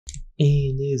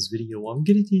In this video, I'm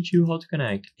going to teach you how to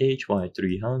connect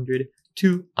HY300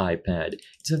 to iPad.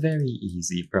 It's a very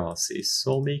easy process,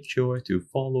 so make sure to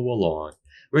follow along.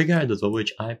 Regardless of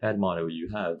which iPad model you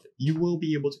have, you will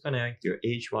be able to connect your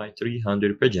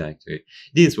HY300 projector.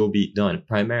 This will be done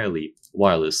primarily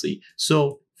wirelessly.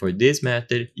 So for this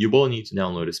method, you will need to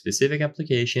download a specific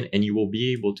application and you will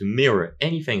be able to mirror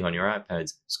anything on your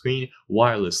iPad's screen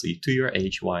wirelessly to your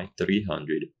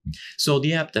HY300. So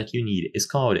the app that you need is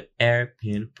called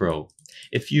AirPin Pro.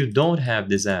 If you don't have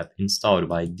this app installed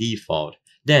by default,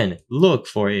 then look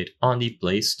for it on the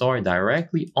Play Store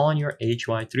directly on your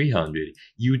HY300.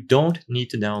 You don't need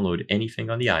to download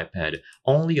anything on the iPad,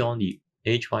 only on the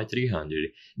HY300.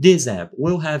 This app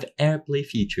will have AirPlay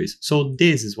features, so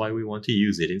this is why we want to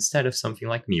use it instead of something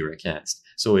like Miracast.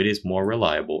 So it is more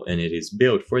reliable and it is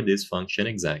built for this function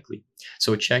exactly.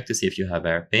 So check to see if you have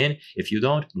AirPin. If you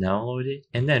don't, download it,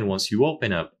 and then once you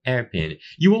open up AirPin,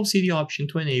 you will see the option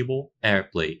to enable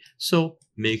AirPlay. So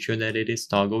make sure that it is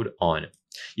toggled on.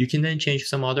 You can then change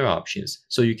some other options.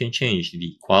 So you can change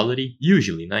the quality.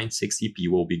 Usually 960p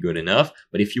will be good enough,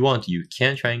 but if you want, you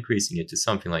can try increasing it to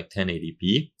something like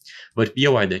 1080p. But be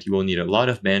aware that you will need a lot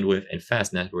of bandwidth and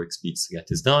fast network speeds to get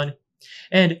this done.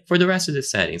 And for the rest of the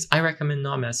settings, I recommend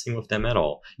not messing with them at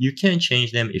all. You can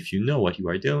change them if you know what you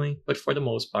are doing, but for the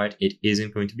most part, it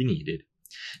isn't going to be needed.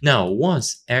 Now,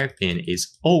 once AirPin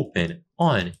is open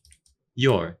on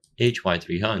your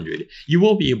HY300, you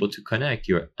will be able to connect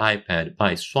your iPad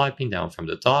by swiping down from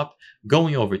the top,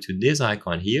 going over to this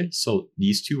icon here. So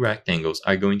these two rectangles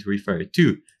are going to refer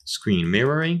to screen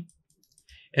mirroring.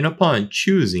 And upon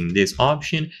choosing this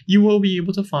option, you will be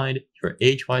able to find your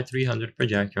HY300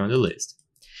 projector on the list.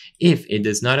 If it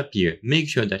does not appear, make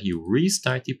sure that you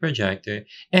restart the projector,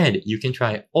 and you can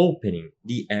try opening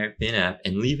the AirPin app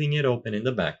and leaving it open in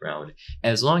the background.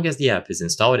 As long as the app is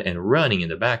installed and running in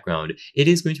the background, it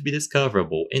is going to be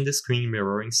discoverable in the screen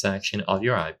mirroring section of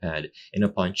your iPad, and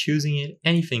upon choosing it,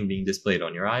 anything being displayed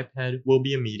on your iPad will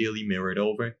be immediately mirrored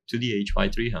over to the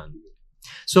HY300.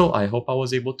 So I hope I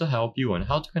was able to help you on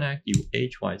how to connect the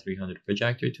HY300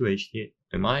 projector to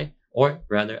HDMI, or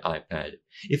rather iPad.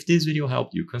 If this video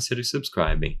helped you, consider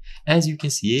subscribing. As you can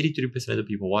see, 83% of the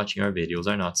people watching our videos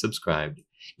are not subscribed.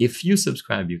 If you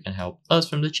subscribe, you can help us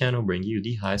from the channel bring you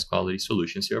the highest quality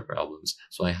solutions to your problems,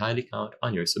 so I highly count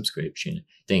on your subscription.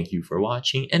 Thank you for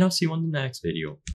watching, and I'll see you on the next video.